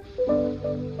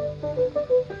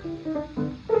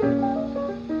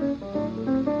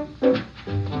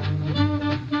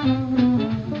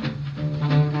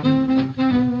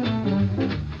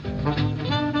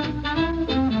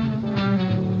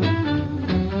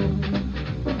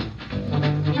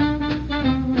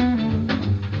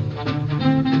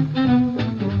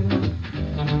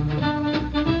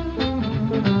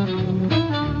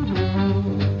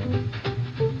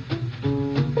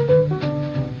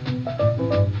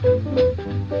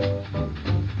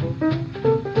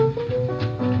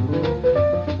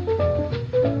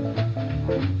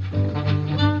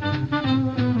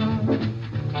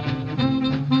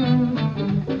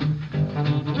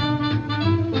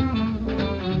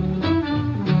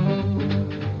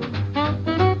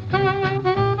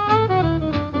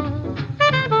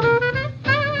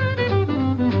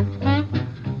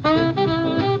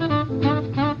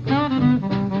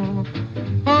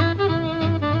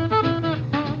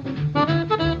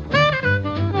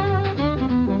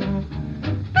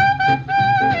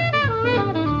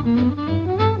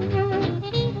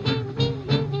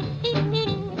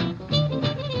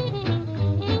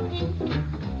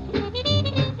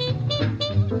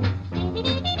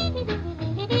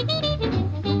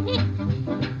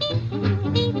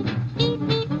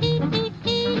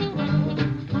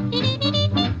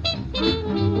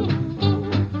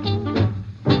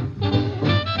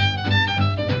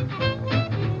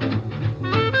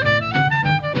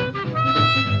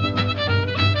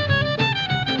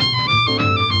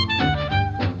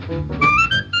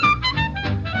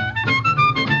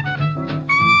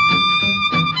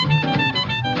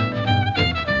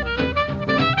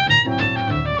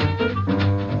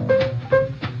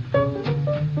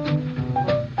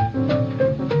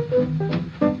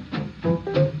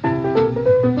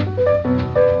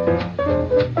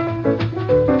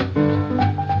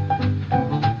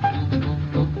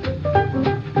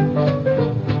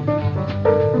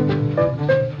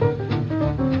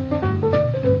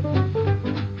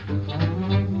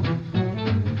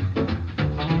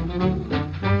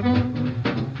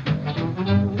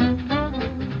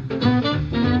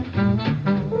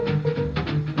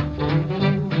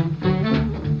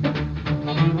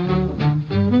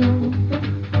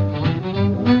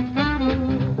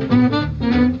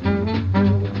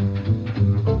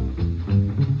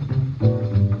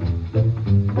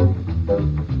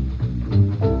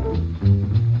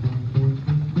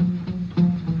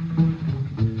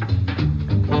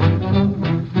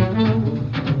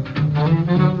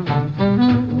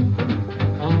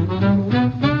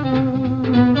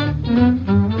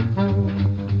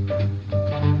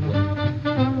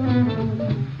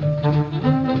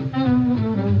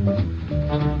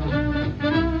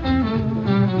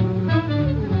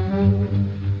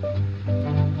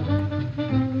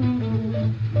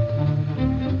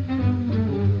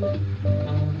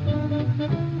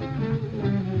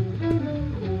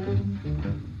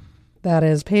 That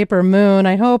is Paper Moon.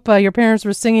 I hope your parents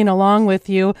were singing along with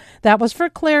you. That was for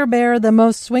Claire Bear, the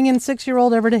most swinging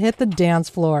 6-year-old ever to hit the dance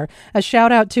floor. A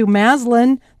shout out to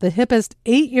Maslin, the hippest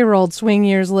 8-year-old Swing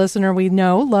Years listener we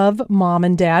know. Love Mom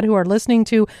and Dad who are listening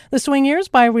to the Swing Years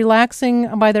by relaxing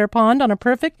by their pond on a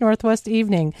perfect Northwest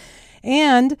evening.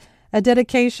 And a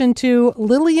dedication to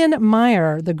Lillian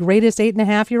Meyer, the greatest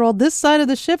 8.5-year-old this side of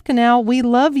the Schiff Canal. We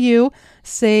love you,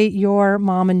 say your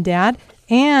mom and dad.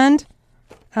 And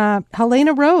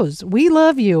Helena Rose, we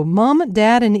love you, Mom,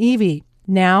 Dad, and Evie.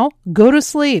 Now go to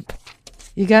sleep.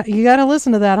 You got to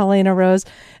listen to that, Helena Rose.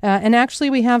 And actually,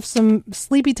 we have some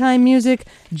sleepy time music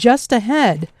just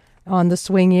ahead on the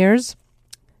Swing Years.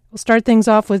 We'll start things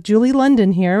off with Julie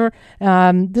London here.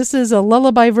 This is a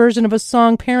lullaby version of a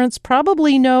song parents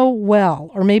probably know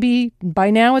well, or maybe by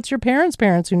now it's your parents'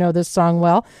 parents who know this song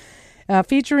well,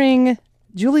 featuring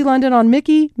Julie London on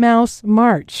Mickey Mouse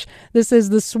March. This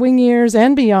is the Swing Years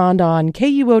and Beyond on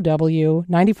KUOW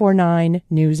 94.9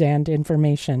 News and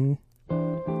Information.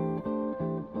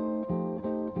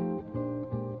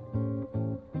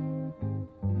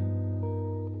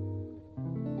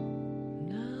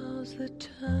 Now's the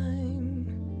time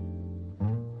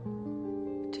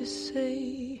to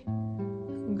say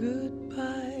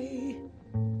goodbye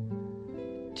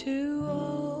to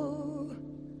all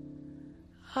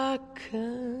our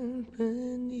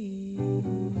company.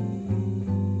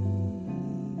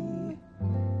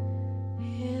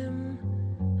 Him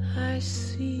I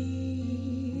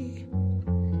see,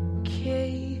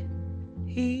 K-E-Y,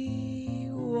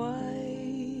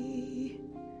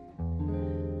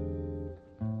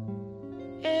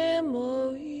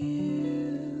 M-O-U,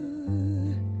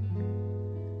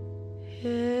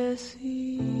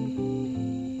 S-E,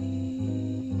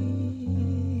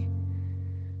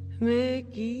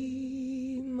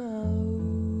 Mickey Mouse,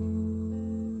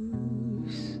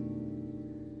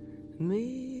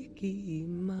 Mickey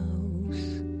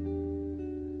Mouse.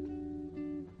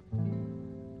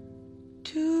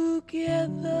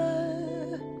 Together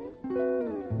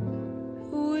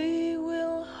we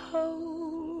will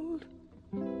hold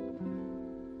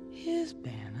his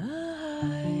banner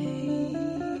high.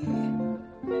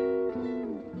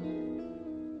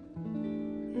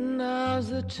 Now's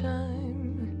the time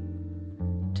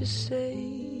to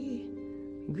say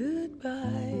goodbye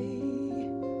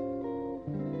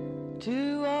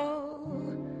to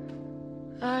all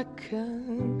our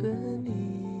company.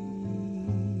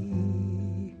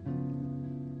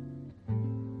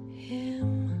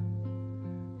 Him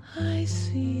I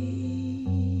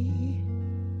see,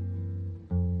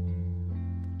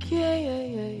 K-A-A-A-A-E-Y.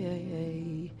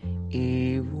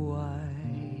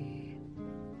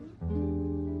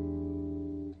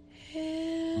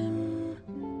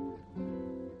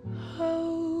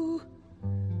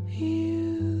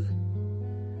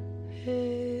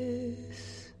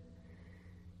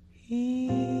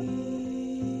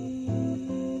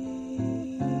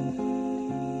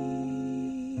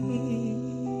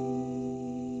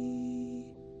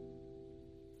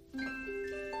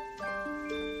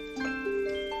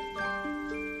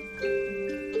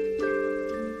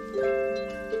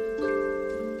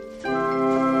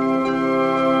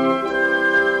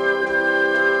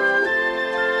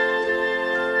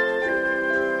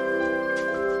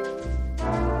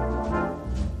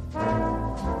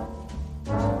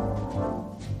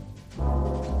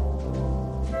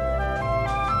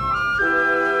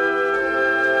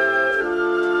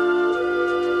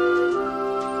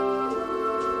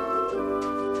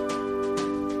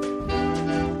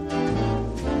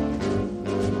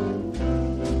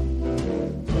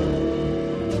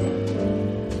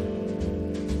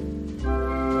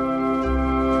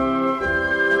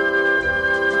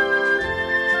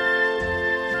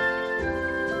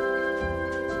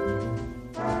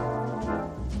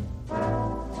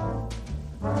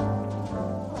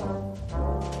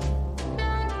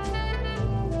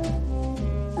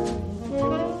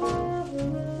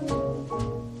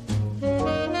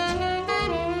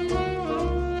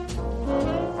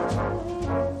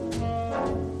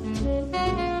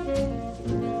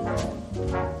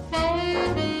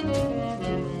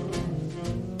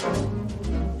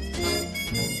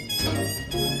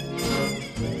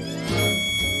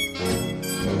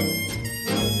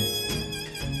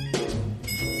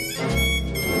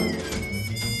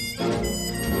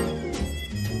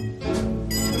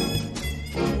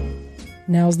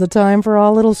 Now's the time for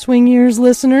all little Swing Years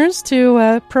listeners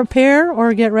to prepare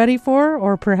or get ready for,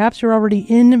 or perhaps you're already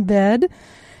in bed.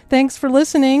 Thanks for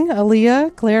listening,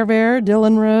 Aaliyah, Claire Bear,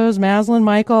 Dylan Rose, Maslin,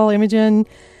 Michael, Imogen,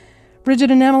 Bridget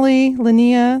and Emily,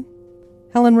 Linnea,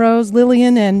 Helen Rose,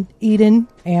 Lillian, and Eden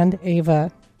and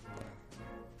Ava.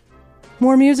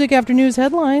 More music after news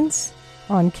headlines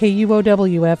on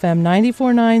KUOW-FM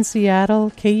 94.9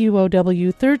 Seattle, KUOW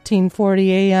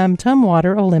 1340 AM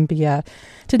Tumwater, Olympia.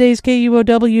 Today's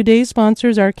KUOW Day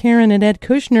sponsors are Karen and Ed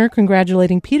Kushner,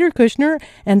 congratulating Peter Kushner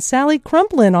and Sally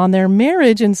Crumplin on their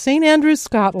marriage in St. Andrews,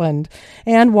 Scotland.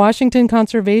 And Washington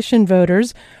conservation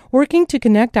voters working to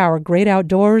connect our great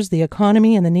outdoors, the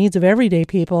economy, and the needs of everyday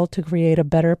people to create a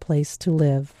better place to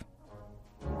live.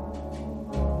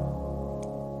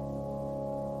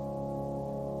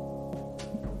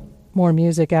 More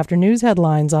music after news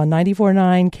headlines on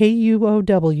 94.9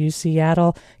 KUOW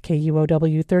Seattle, KUOW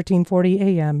 1340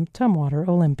 AM, Tumwater,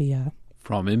 Olympia.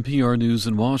 From NPR News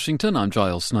in Washington, I'm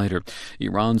Giles Snyder.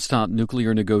 Iran's top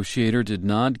nuclear negotiator did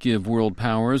not give world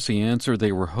powers the answer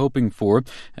they were hoping for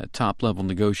at top-level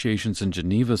negotiations in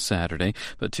Geneva Saturday,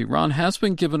 but Tehran has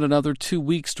been given another 2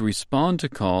 weeks to respond to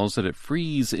calls that it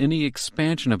freeze any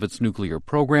expansion of its nuclear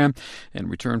program in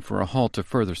return for a halt to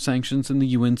further sanctions in the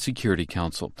UN Security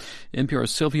Council.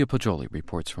 NPR's Sylvia Poggioli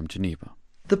reports from Geneva.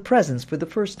 The presence for the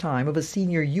first time of a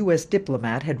senior U.S.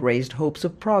 diplomat had raised hopes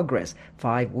of progress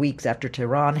 5 weeks after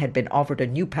Tehran had been offered a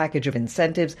new package of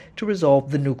incentives to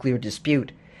resolve the nuclear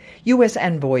dispute. U.S.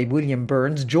 envoy William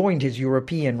Burns joined his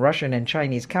European, Russian, and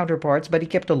Chinese counterparts, but he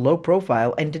kept a low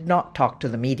profile and did not talk to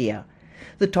the media.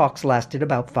 The talks lasted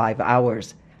about 5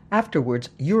 hours. Afterwards,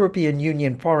 European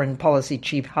Union Foreign Policy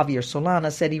Chief Javier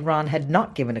Solana said Iran had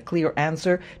not given a clear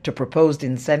answer to proposed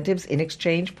incentives in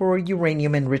exchange for a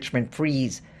uranium enrichment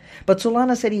freeze. But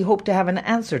Solana said he hoped to have an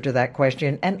answer to that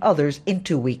question and others in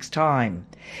 2 weeks' time.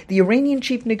 The Iranian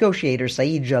chief negotiator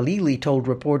Saeed Jalili told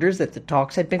reporters that the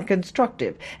talks had been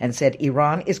constructive and said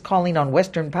Iran is calling on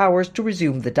Western powers to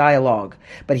resume the dialogue.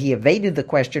 But he evaded the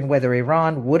question whether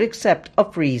Iran would accept a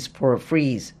freeze for a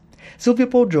freeze. Sylvia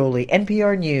Poggioli,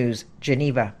 NPR News,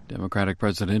 Geneva. Democratic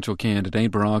presidential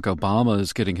candidate Barack Obama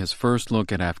is getting his first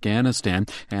look at Afghanistan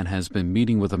and has been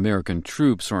meeting with American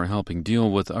troops who are helping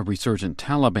deal with a resurgent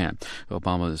Taliban.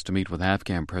 Obama is to meet with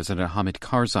Afghan President Hamid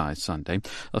Karzai Sunday.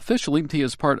 Officially, he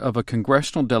is part of a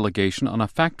congressional delegation on a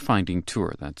fact-finding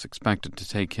tour that's expected to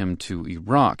take him to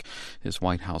Iraq. His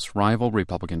White House rival,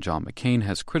 Republican John McCain,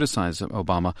 has criticized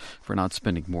Obama for not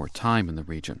spending more time in the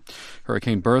region.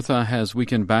 Hurricane Bertha has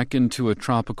weakened back into a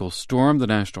tropical storm. The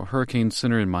National Hurricane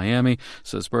Center in Miami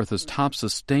says Bertha's top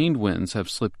sustained winds have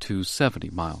slipped to 70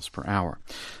 miles per hour.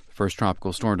 The first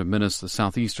tropical storm to menace the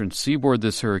southeastern seaboard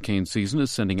this hurricane season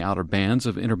is sending outer bands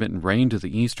of intermittent rain to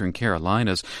the eastern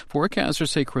Carolinas. Forecasters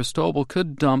say Cristobal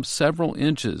could dump several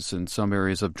inches in some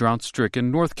areas of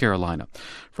drought-stricken North Carolina.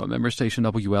 From member station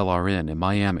WLRN in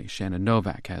Miami, Shannon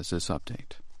Novak has this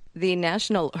update. The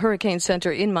National Hurricane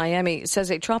Center in Miami says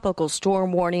a tropical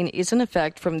storm warning is in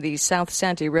effect from the South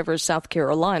Santee River, South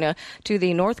Carolina, to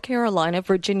the North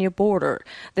Carolina-Virginia border.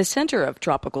 The center of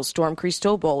Tropical Storm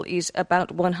Cristobal is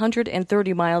about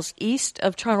 130 miles east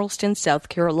of Charleston, South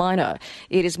Carolina.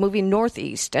 It is moving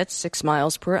northeast at 6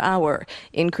 miles per hour.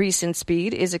 Increase in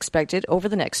speed is expected over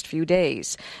the next few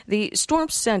days. The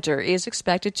storm's center is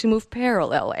expected to move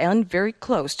parallel and very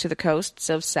close to the coasts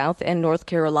of South and North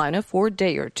Carolina for a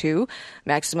day or two.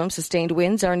 Maximum sustained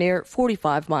winds are near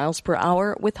 45 miles per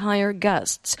hour with higher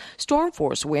gusts. Storm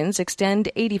force winds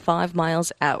extend 85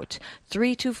 miles out.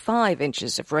 3 to 5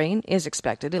 inches of rain is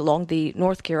expected along the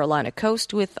North Carolina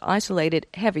coast with isolated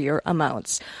heavier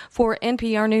amounts. For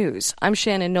NPR News, I'm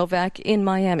Shannon Novak in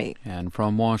Miami. And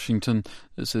from Washington,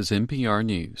 this is NPR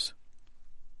News.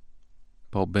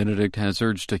 Pope Benedict has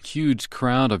urged a huge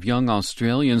crowd of young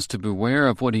Australians to beware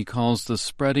of what he calls the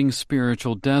spreading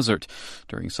spiritual desert.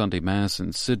 During Sunday Mass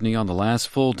in Sydney on the last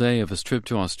full day of his trip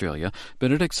to Australia,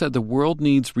 Benedict said the world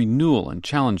needs renewal and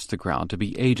challenged the crowd to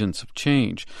be agents of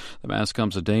change. The Mass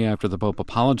comes a day after the Pope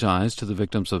apologized to the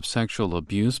victims of sexual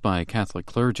abuse by Catholic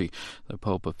clergy. The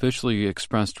Pope officially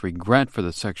expressed regret for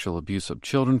the sexual abuse of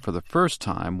children for the first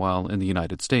time while in the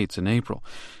United States in April.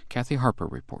 Kathy Harper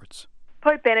reports.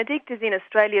 Pope Benedict is in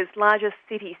Australia's largest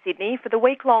city, Sydney, for the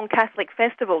week-long Catholic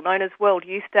festival known as World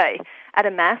Youth Day. At a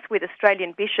Mass with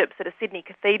Australian bishops at a Sydney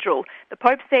cathedral, the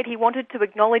Pope said he wanted to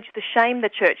acknowledge the shame the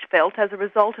Church felt as a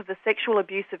result of the sexual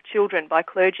abuse of children by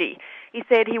clergy. He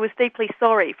said he was deeply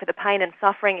sorry for the pain and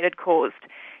suffering it had caused.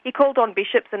 He called on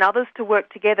bishops and others to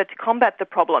work together to combat the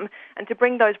problem and to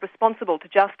bring those responsible to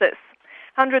justice.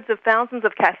 Hundreds of thousands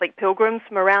of Catholic pilgrims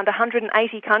from around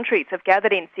 180 countries have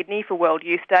gathered in Sydney for World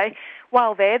Youth Day.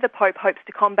 While there, the Pope hopes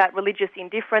to combat religious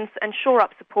indifference and shore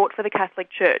up support for the Catholic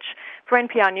Church. For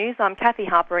NPR News, I'm Kathy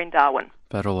Harper in Darwin.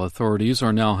 Federal authorities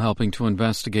are now helping to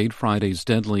investigate Friday's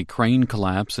deadly crane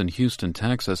collapse in Houston,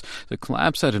 Texas. The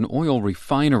collapse at an oil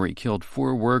refinery killed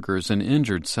 4 workers and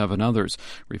injured 7 others.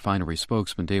 Refinery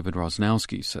spokesman David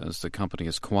Rosnowski says the company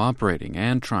is cooperating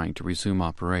and trying to resume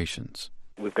operations.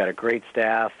 We've got a great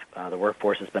staff. The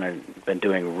workforce has been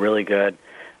doing really good.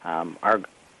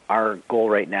 Our goal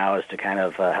right now is to kind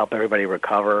of help everybody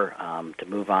recover, to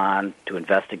move on, to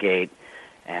investigate,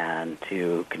 and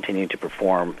to continue to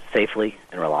perform safely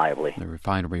and reliably. The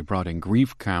refinery brought in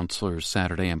grief counselors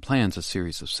Saturday and plans a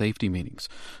series of safety meetings.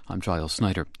 I'm Giles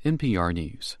Snyder, NPR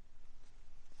News.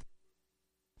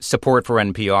 Support for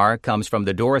NPR comes from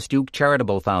the Doris Duke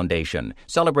Charitable Foundation,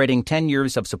 celebrating 10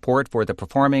 years of support for the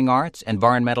performing arts,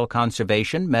 environmental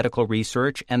conservation, medical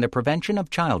research, and the prevention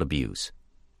of child abuse.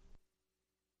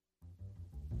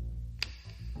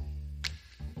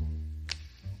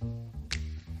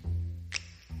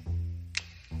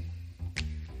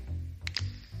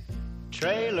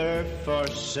 Trailer for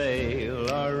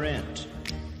sale or rent,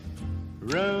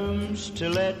 rooms to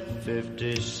let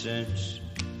 50 cents.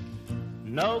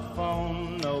 No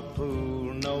phone, no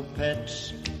pool, no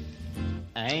pets.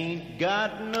 Ain't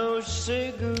got no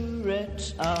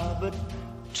cigarettes, but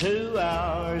 2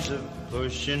 hours of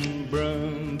pushing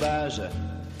broom buys a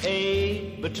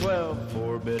 8 by 12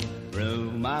 4-bit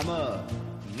room. I'm a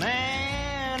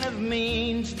man of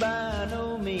means by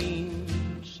no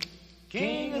means,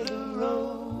 king of the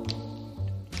road.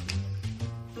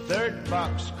 3rd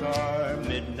boxcar,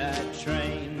 midnight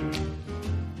train,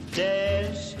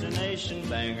 destination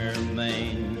Bangor,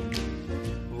 Maine.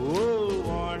 Wool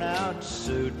worn out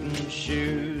suit and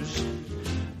shoes.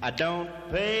 I don't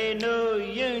pay no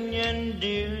union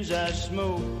dues. I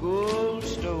smoke old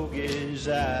stogies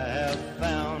I have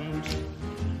found,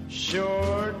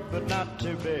 short but not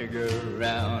too big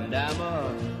around. I'm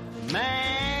a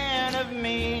man of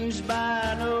means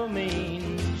by no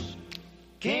means,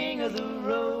 king of the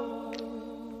road.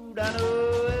 I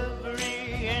know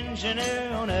every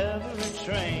engineer on every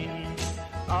train,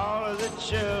 all of the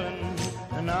children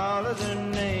and all of their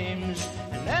names,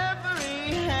 and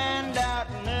every handout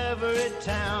in every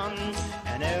town,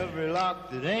 and every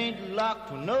lock that ain't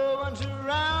locked when no one's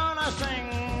around. I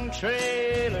sing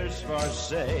trailers for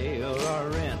sale or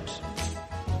rent,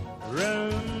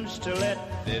 rooms to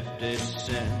let 50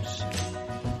 cents.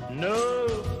 No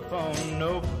phone,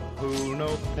 no pool,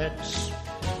 no pets.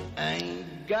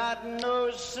 Ain't got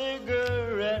no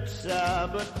cigarettes,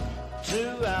 but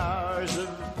 2 hours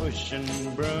of pushing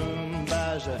broom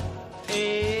buys a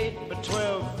 8 by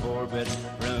 12 4-bit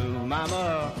room. I'm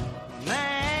a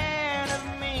man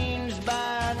of means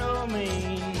by no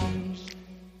means,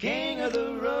 king of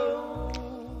the road.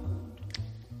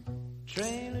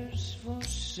 Trailers for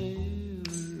sale,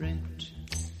 rent,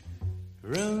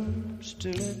 rooms to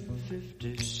let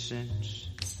 50 cents.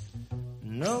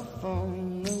 No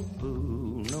phone, no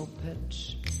pool, no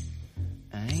pets.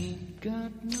 I ain't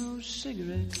got no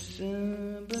cigarettes,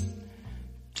 but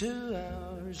 2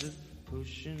 hours of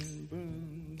pushing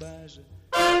broom buys